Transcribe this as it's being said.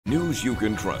News you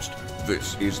can trust.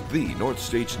 This is the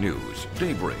Northstate News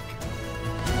Daybreak.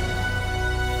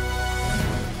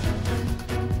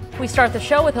 We start the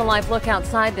show with a live look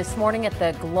outside this morning at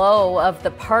the glow of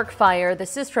the park fire.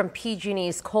 This is from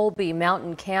PG&E's Colby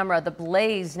Mountain camera. The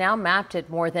blaze now mapped at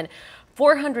more than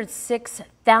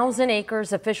 406,000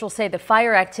 acres. Officials say the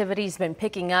fire activity has been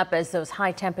picking up as those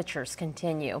high temperatures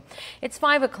continue. It's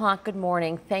 5 o'clock. Good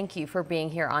morning. Thank you for being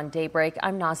here on Daybreak.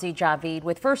 I'm Nazi Javid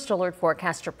with First Alert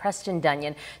forecaster Preston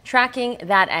Dunyan, tracking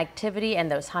that activity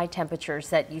and those high temperatures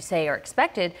that you say are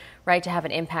expected, right, to have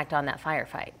an impact on that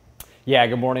firefight. Yeah,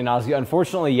 good morning, Nazi.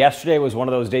 Unfortunately, yesterday was one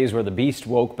of those days where the beast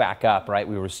woke back up, right?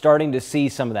 We were starting to see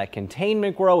some of that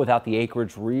containment grow without the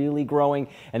acreage really growing.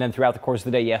 And then throughout the course of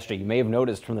the day yesterday, you may have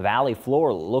noticed from the valley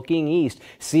floor looking east,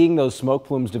 seeing those smoke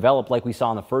plumes develop like we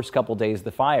saw in the first couple days of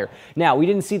the fire. Now, we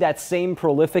didn't see that same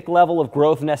prolific level of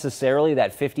growth necessarily,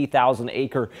 that 50,000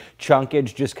 acre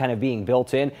chunkage just kind of being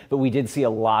built in, but we did see a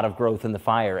lot of growth in the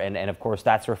fire. And of course,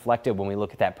 that's reflected when we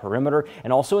look at that perimeter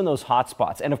and also in those hot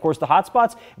spots. And of course, the hot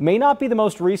spots may not be the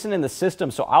most recent in the system,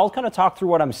 so I'll kind of talk through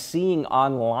what I'm seeing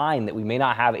online that we may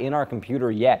not have in our computer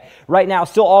yet. Right now,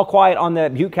 still all quiet on the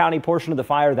Butte County portion of the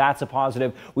fire. That's a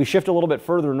positive. We shift a little bit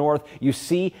further north. You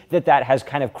see that has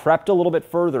kind of crept a little bit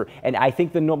further, and I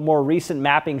think the more recent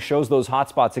mapping shows those hot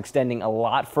spots extending a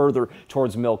lot further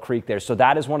towards Mill Creek there. So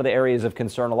that is one of the areas of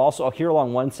concern. Also here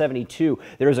along 172,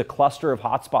 there is a cluster of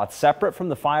hot spots separate from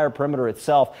the fire perimeter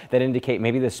itself that indicate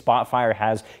maybe this spot fire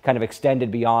has kind of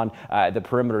extended beyond the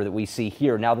perimeter that we see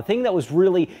here. Now, the thing that was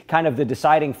really kind of the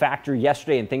deciding factor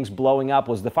yesterday and things blowing up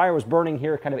was the fire was burning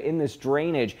here kind of in this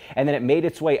drainage, and then it made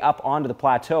its way up onto the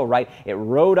plateau, right? It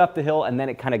rode up the hill and then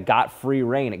it kind of got free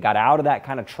rein. It got out of that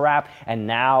kind of trap, and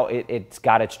now it's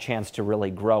got its chance to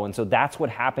really grow. And so that's what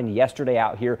happened yesterday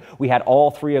out here. We had all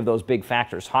three of those big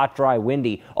factors, hot, dry,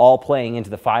 windy, all playing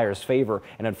into the fire's favor.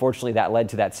 And unfortunately, that led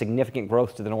to that significant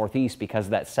growth to the northeast because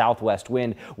that southwest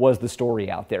wind was the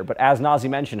story out there. But as Nazi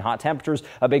mentioned, hot temperatures,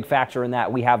 a big factor in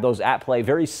that. We have those at play,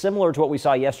 very similar to what we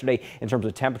saw yesterday in terms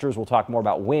of temperatures. We'll talk more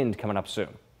about wind coming up soon.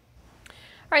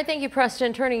 All right, thank you,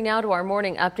 Preston. Turning now to our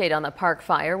morning update on the park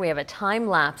fire. We have a time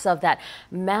lapse of that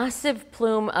massive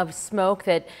plume of smoke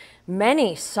that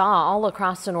many saw all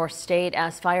across the North State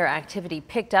as fire activity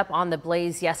picked up on the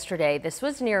blaze yesterday. This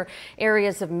was near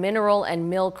areas of Mineral and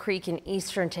Mill Creek in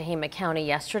eastern Tehama County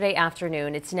yesterday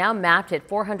afternoon. It's now mapped at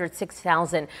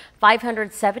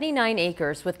 406,579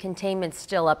 acres with containment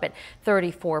still up at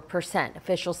 34%.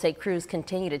 Officials say crews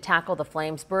continue to tackle the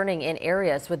flames burning in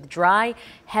areas with dry,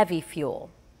 heavy fuel.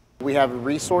 We have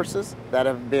resources that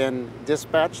have been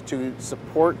dispatched to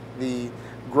support the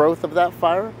growth of that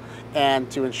fire and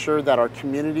to ensure that our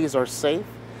communities are safe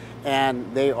and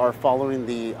they are following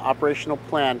the operational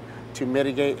plan to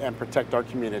mitigate and protect our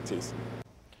communities.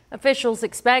 Officials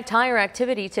expect higher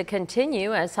activity to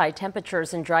continue as high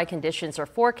temperatures and dry conditions are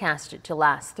forecasted to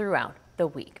last throughout the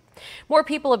week. More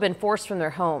people have been forced from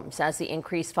their homes as the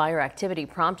increased fire activity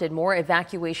prompted more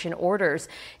evacuation orders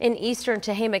in eastern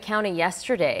Tehama County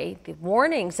yesterday. The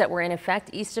warnings that were in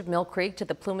effect east of Mill Creek to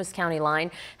the Plumas County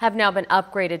line have now been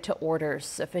upgraded to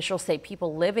orders. Officials say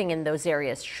people living in those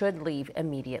areas should leave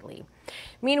immediately.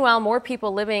 Meanwhile, more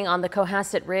people living on the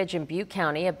Cohasset Ridge in Butte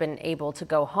County have been able to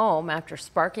go home after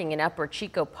sparking in Upper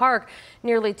Chico Park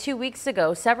nearly 2 weeks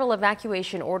ago. Several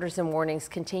evacuation orders and warnings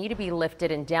continue to be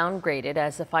lifted and downgraded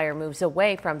as the fire moves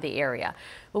away from the area.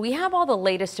 But we have all the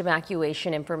latest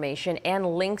evacuation information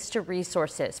and links to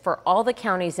resources for all the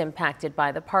counties impacted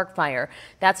by the park fire.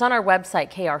 That's on our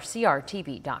website,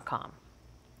 krcrtv.com.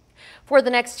 For the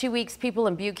next 2 weeks, people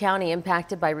in Butte County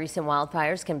impacted by recent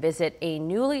wildfires can visit a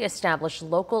newly established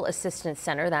local assistance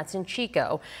center that's in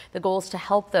Chico. The goal is to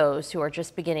help those who are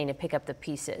just beginning to pick up the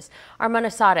pieces. Armana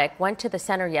Sadek went to the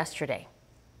center yesterday.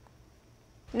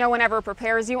 No one ever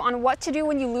prepares you on what to do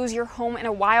when you lose your home in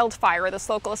a wildfire. This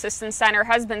local assistance center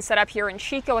has been set up here in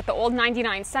Chico at the old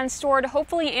 99-cent store to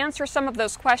hopefully answer some of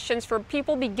those questions for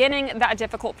people beginning that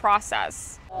difficult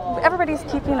process. Everybody's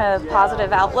keeping a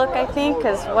positive outlook, I think,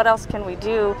 because what else can we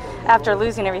do after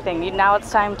losing everything? Now it's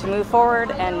time to move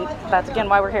forward, and that's again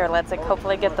why we're here. Let's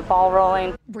hopefully get the ball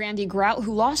rolling. Brandy Grout,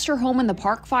 who lost her home in the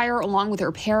park fire along with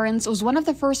her parents, was one of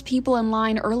the first people in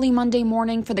line early Monday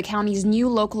morning for the county's new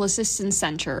local assistance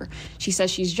center. She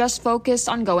says she's just focused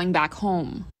on going back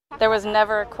home. There was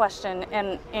never a question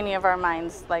in any of our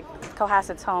minds, like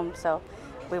Cohasset's home, so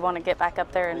we want to get back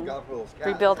up there and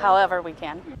rebuild however we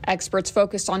can. Experts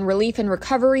focused on relief and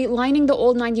recovery lining the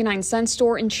old 99-cent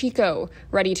store in Chico,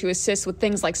 ready to assist with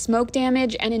things like smoke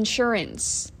damage and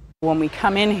insurance. When we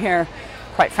come in here,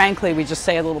 quite frankly, we just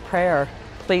say a little prayer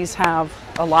Please have,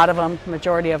 a lot of them,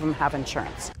 majority of them have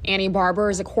insurance. Annie Barber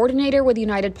is a coordinator with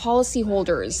United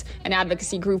Policyholders, an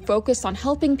advocacy group focused on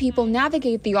helping people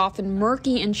navigate the often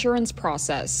murky insurance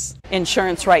process.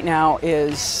 Insurance right now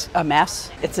is a mess.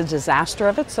 It's a disaster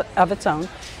of its own.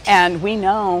 And we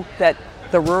know that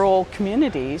the rural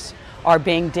communities are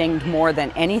being dinged more than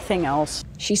anything else.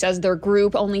 She says their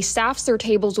group only staffs their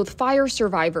tables with fire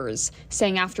survivors,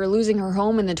 saying after losing her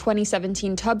home in the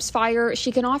 2017 Tubbs fire,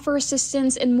 she can offer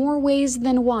assistance in more ways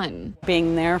than one.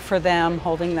 Being there for them,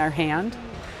 holding their hand,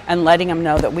 and letting them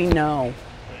know that we know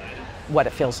what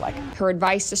it feels like. Her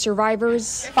advice to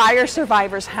survivors: fire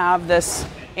survivors have this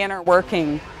inner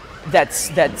working that's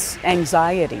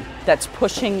anxiety, that's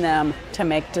pushing them to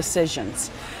make decisions.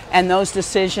 And those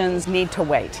decisions need to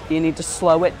wait. You need to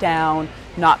slow it down,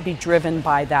 not be driven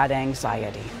by that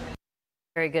anxiety.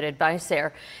 Very good advice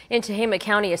there. In Tehama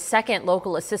County, a second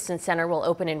local assistance center will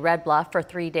open in Red Bluff for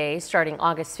 3 days starting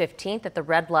August 15th at the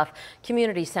Red Bluff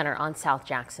Community Center on South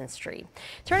Jackson Street.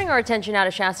 Turning our attention now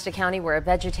to Shasta County, where a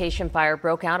vegetation fire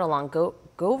broke out along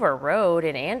Gover Road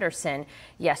in Anderson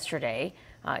yesterday.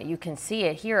 You can see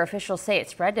it here. Officials say it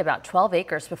spread to about 12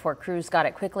 acres before crews got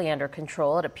it quickly under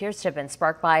control. It appears to have been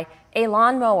sparked by a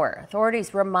lawnmower.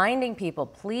 Authorities reminding people,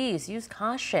 please use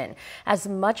caution as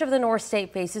much of the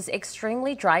Northstate faces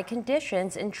extremely dry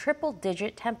conditions and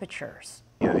triple-digit temperatures.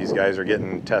 You know, these guys are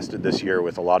getting tested this year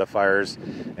with a lot of fires,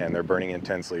 and they're burning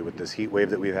intensely with this heat wave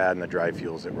that we've had and the dry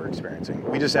fuels that we're experiencing.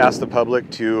 We just ask the public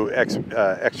to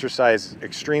exercise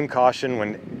extreme caution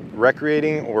when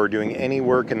recreating or doing any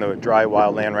work in the dry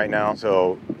wildland right now.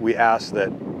 So we ask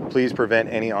that please prevent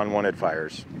any unwanted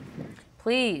fires.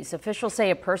 Please, officials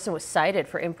say a person was cited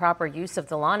for improper use of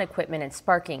the lawn equipment and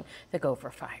sparking the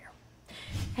Gopher fire.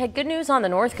 Hey, good news on the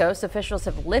North Coast. Officials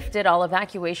have lifted all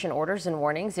evacuation orders and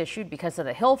warnings issued because of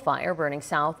the Hill Fire burning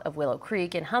south of Willow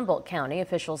Creek in Humboldt County.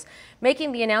 Officials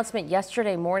making the announcement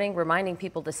yesterday morning, reminding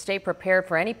people to stay prepared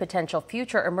for any potential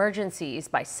future emergencies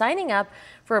by signing up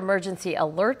for emergency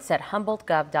alerts at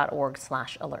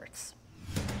humboldtgov.org/alerts.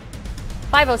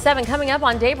 5:07 coming up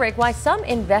on Daybreak, why some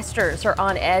investors are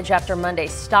on edge after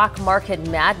Monday's stock market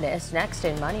madness. Next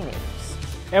in Money News.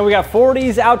 And we got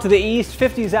 40s out to the east,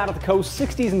 50s out at the coast,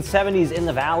 60s and 70s in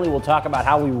the valley. We'll talk about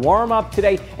how we warm up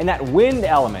today and that wind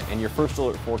element in your first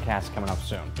alert forecast coming up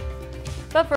soon.